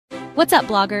What's up,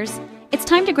 bloggers? It's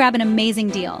time to grab an amazing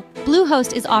deal.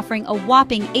 Bluehost is offering a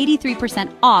whopping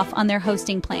 83% off on their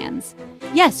hosting plans.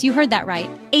 Yes, you heard that right,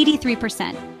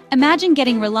 83%. Imagine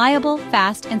getting reliable,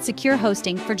 fast, and secure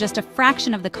hosting for just a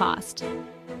fraction of the cost.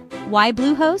 Why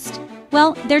Bluehost?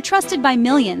 Well, they're trusted by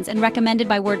millions and recommended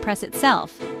by WordPress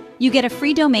itself. You get a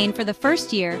free domain for the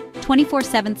first year,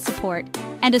 24/7 support,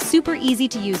 and a super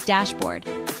easy-to-use dashboard.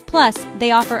 Plus,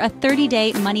 they offer a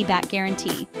 30-day money-back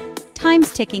guarantee.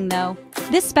 Time's ticking, though.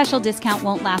 This special discount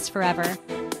won't last forever.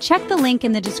 Check the link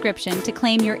in the description to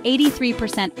claim your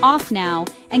 83% off now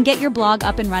and get your blog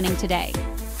up and running today.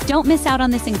 Don't miss out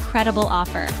on this incredible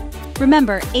offer.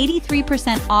 Remember,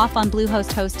 83% off on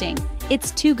Bluehost hosting. It's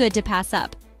too good to pass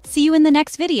up. See you in the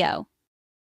next video.